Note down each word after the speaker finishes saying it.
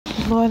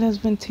Lord has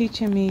been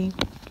teaching me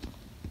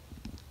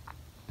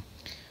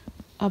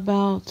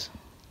about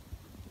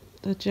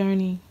the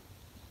journey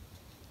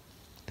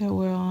that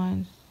we're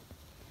on.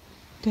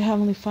 Dear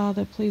Heavenly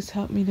Father, please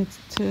help me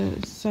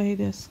to say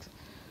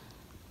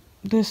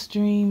this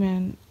dream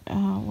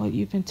and what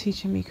you've been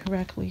teaching me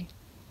correctly.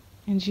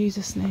 In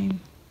Jesus' name.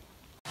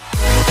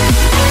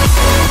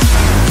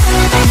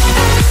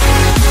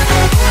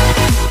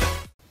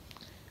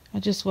 I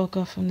just woke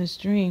up from this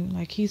dream.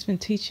 Like, he's been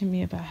teaching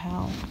me about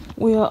how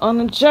we are on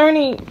a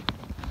journey.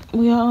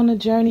 We are on a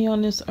journey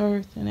on this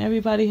earth, and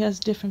everybody has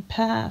different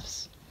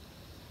paths.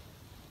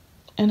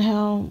 And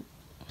how,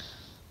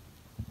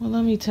 well,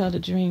 let me tell the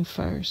dream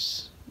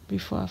first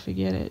before I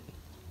forget it.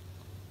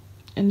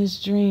 In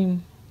this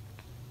dream,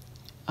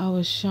 I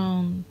was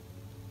shown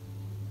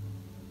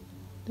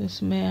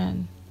this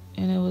man,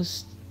 and it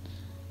was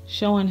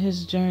showing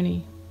his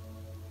journey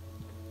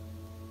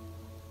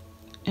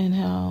and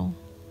how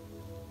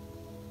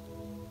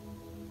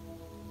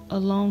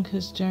along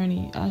his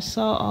journey I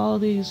saw all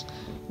these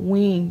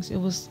wings. It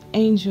was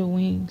angel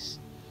wings.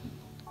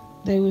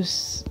 They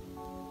was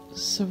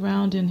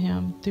surrounding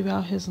him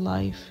throughout his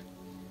life,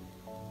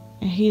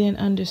 and he didn't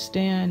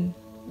understand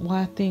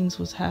why things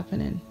was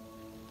happening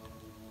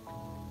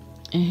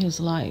in his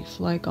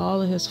life, like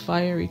all of his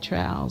fiery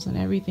trials and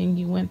everything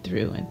he went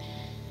through, and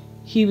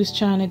he was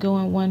trying to go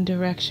in one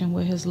direction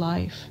with his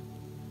life,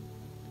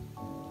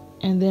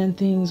 and then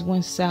things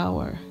went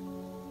sour,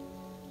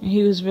 and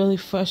he was really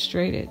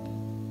frustrated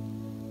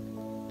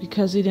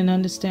because he didn't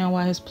understand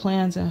why his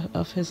plans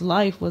of his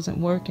life wasn't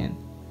working.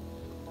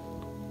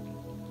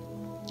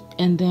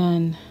 And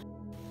then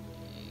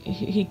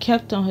he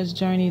kept on his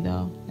journey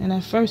though, and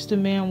at first the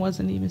man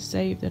wasn't even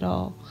saved at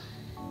all,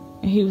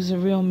 and he was a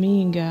real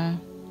mean guy.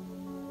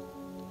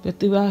 But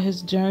throughout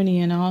his journey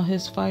and all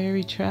his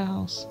fiery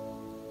trials,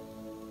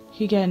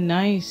 he got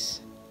nice.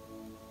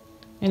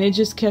 And it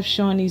just kept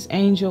showing these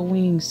angel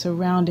wings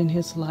surrounding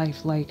his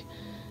life. Like,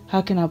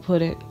 how can I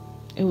put it?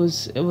 It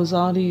was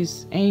all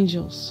these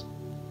angels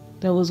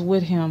that was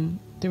with him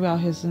throughout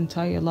his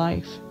entire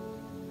life.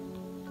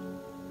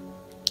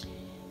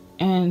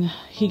 And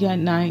he got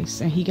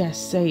nice and he got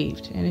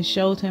saved. And it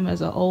showed him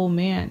as an old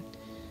man,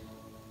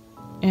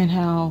 and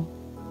how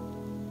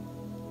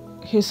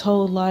his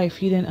whole life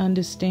he didn't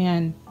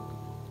understand.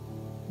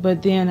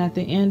 But then at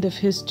the end of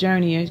his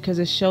journey, because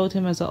it showed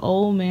him as an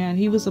old man,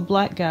 he was a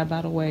black guy,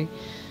 by the way,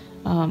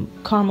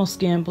 caramel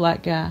skinned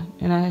black guy.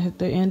 And at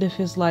the end of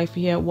his life,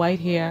 he had white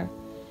hair,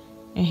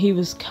 and he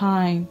was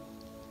kind,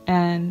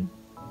 and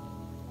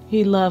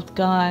he loved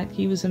God.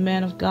 He was a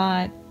man of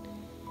God.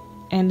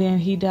 And then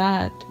he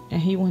died,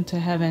 and he went to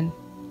heaven,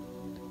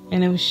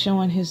 and it was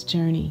showing his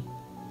journey.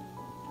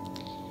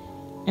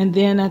 And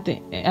then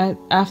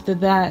after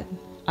that,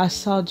 I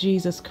saw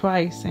Jesus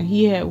Christ, and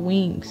he had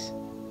wings.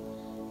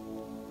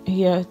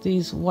 He had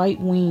these white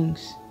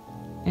wings,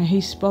 and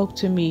he spoke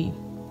to me.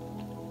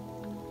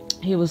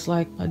 He was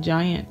like a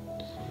giant,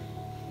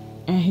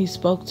 and he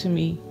spoke to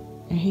me,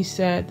 and he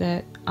said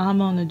that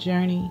I'm on a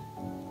journey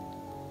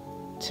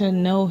to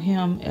know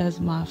him as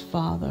my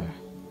Father.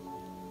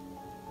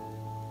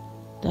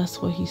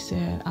 That's what he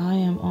said. I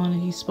am on it.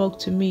 He spoke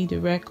to me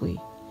directly,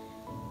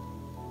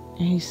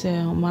 and he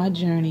said, on my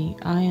journey,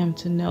 I am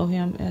to know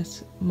him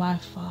as my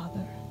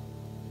Father.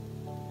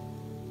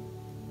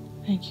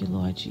 Thank you,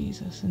 Lord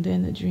Jesus. And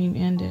then the dream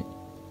ended.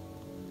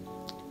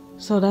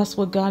 So that's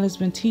what God has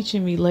been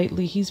teaching me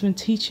lately. He's been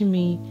teaching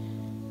me.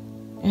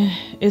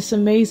 It's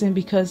amazing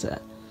because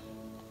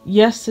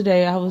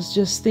yesterday I was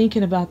just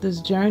thinking about this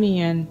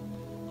journey, and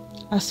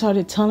I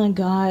started telling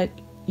God,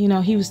 you know,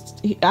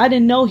 I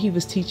didn't know he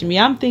was teaching me.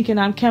 I'm thinking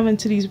I'm coming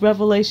to these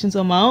revelations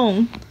on my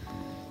own.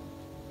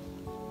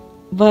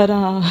 But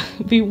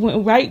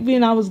right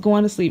when I was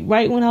going to sleep,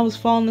 right when I was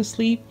falling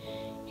asleep,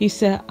 he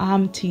said,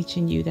 I'm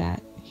teaching you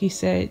that. He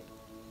said,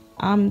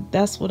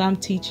 that's what I'm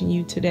teaching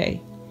you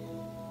today.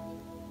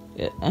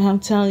 And I'm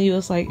telling you,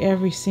 it's like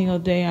every single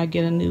day I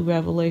get a new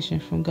revelation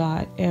from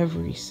God.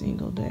 Every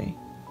single day.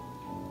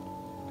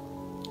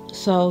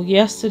 So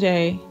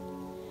yesterday,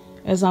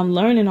 as I'm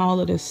learning all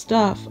of this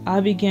stuff, I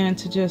began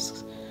to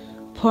just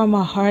pour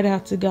my heart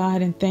out to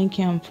God and thank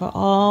him for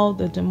all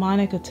the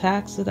demonic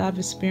attacks that I've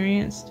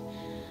experienced.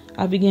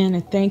 I began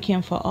to thank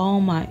him for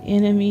all my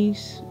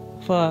enemies,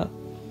 for,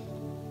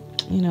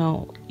 you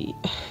know,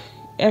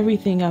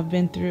 everything I've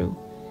been through,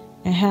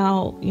 and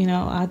how, you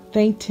know, I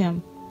thanked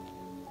him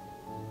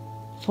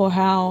for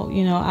how,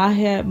 you know, I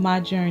had my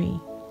journey.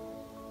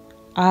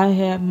 I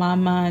had my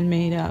mind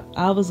made up.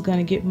 I was going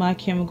to get my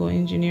chemical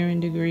engineering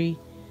degree.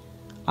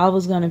 I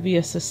was going to be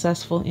a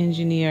successful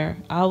engineer.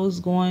 I was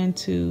going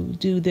to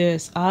do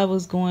this. I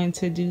was going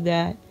to do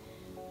that.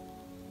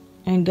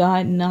 And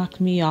God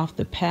knocked me off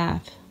the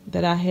path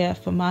that I had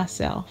for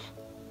myself.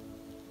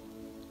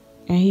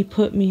 And he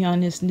put me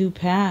on this new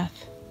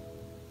path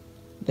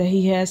that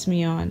he has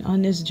me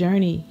on this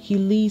journey. He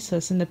leads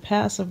us in the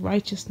paths of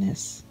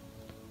righteousness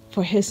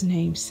for his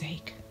name's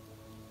sake.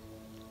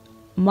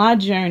 My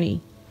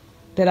journey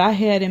that I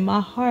had in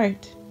my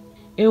heart,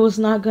 it was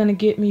not going to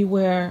get me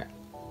where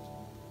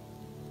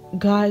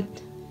God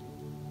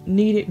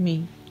needed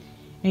me.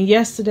 And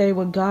yesterday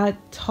what God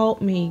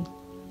taught me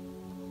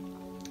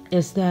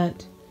is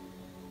that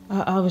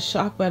I was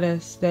shocked by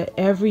this, that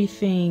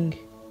everything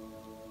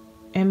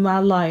in my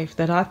life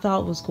that I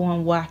thought was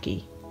going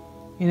wacky,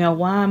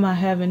 why am I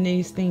having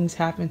these things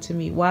happen to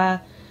me? Why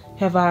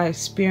have I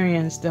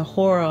experienced the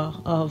horror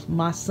of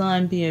my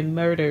son being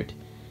murdered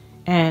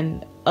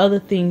and other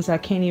things I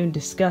can't even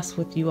discuss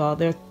with you all?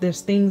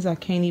 There's things I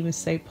can't even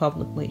say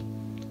publicly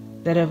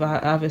that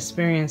I've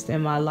experienced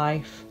in my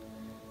life.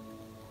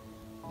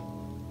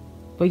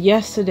 But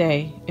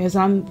yesterday, as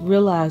I'm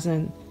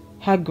realizing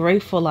how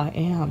grateful I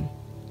am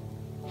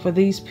for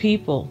these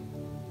people,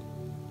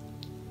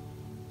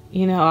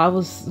 I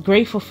was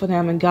grateful for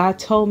them, and God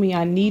told me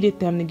I needed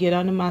them to get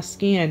under my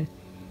skin,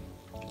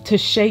 to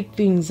shake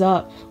things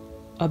up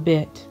a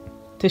bit,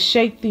 to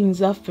shake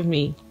things up for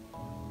me.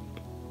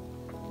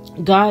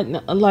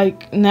 God,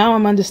 like, now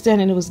I'm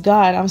understanding it was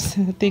God. I was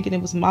thinking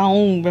it was my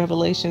own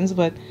revelations,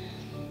 but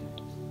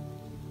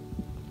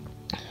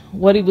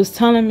what he was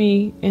telling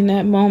me in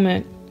that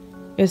moment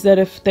is that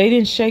if they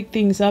didn't shake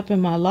things up in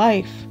my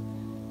life,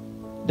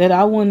 that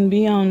I wouldn't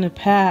be on the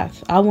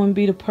path. I wouldn't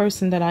be the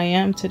person that I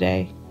am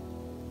today.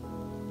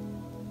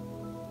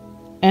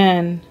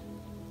 And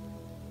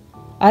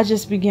I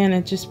just began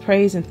to just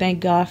praise and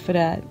thank God for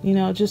that.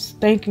 Just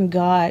thanking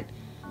God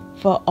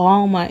for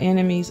all my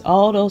enemies,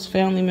 all those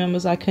family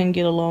members I couldn't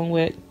get along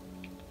with.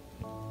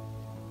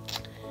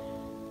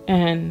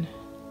 And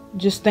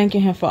just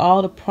thanking him for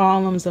all the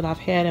problems that I've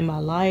had in my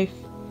life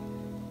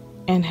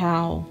and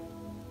how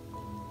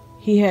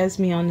he has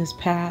me on this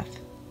path.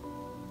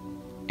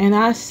 And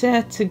I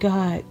said to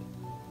God,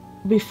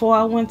 before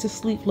I went to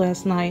sleep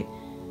last night,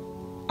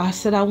 I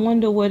said, I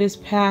wonder where this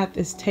path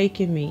is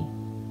taking me.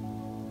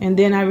 And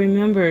then I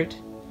remembered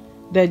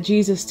that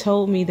Jesus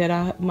told me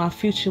that my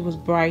future was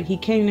bright. He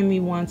came to me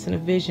once in a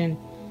vision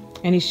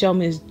and he showed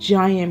me this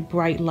giant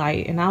bright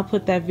light. And I'll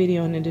put that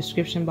video in the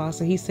description box.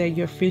 And he said,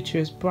 your future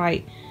is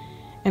bright.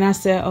 And I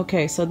said,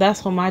 okay, so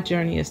that's where my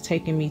journey is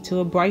taking me, to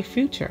a bright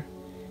future.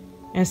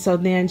 And so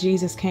then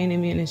Jesus came to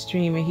me in this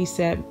dream and he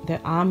said that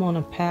I'm on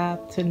a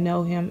path to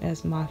know him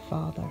as my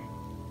Father.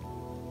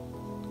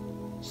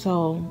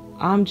 So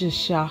I'm just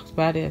shocked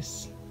by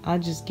this. I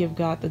just give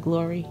God the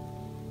glory.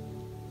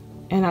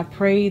 And I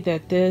pray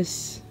that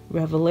this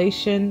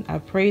revelation, I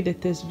pray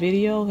that this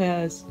video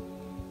has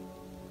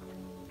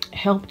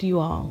helped you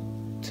all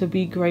to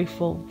be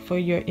grateful for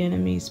your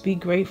enemies. Be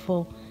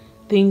grateful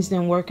things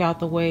didn't work out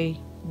the way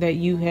that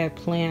you had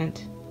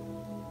planned.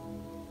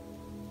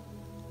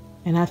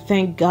 And I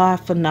thank God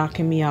for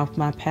knocking me off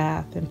my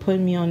path and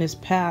putting me on this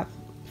path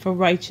for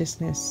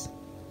righteousness,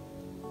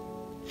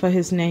 for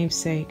his name's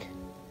sake.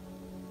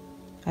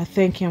 I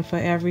thank him for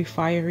every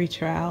fiery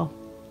trial,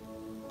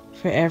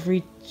 for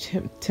every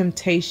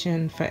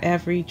temptation, for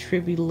every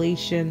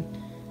tribulation.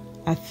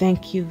 I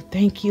thank you.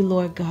 Thank you,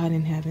 Lord God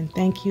in heaven.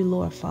 Thank you,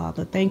 Lord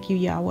Father. Thank you,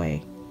 Yahweh.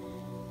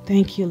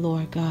 Thank you,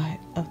 Lord God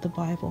of the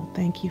Bible.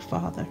 Thank you,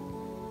 Father.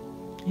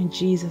 In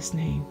Jesus'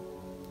 name.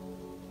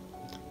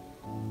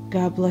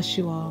 God bless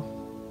you all.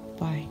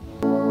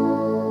 Bye.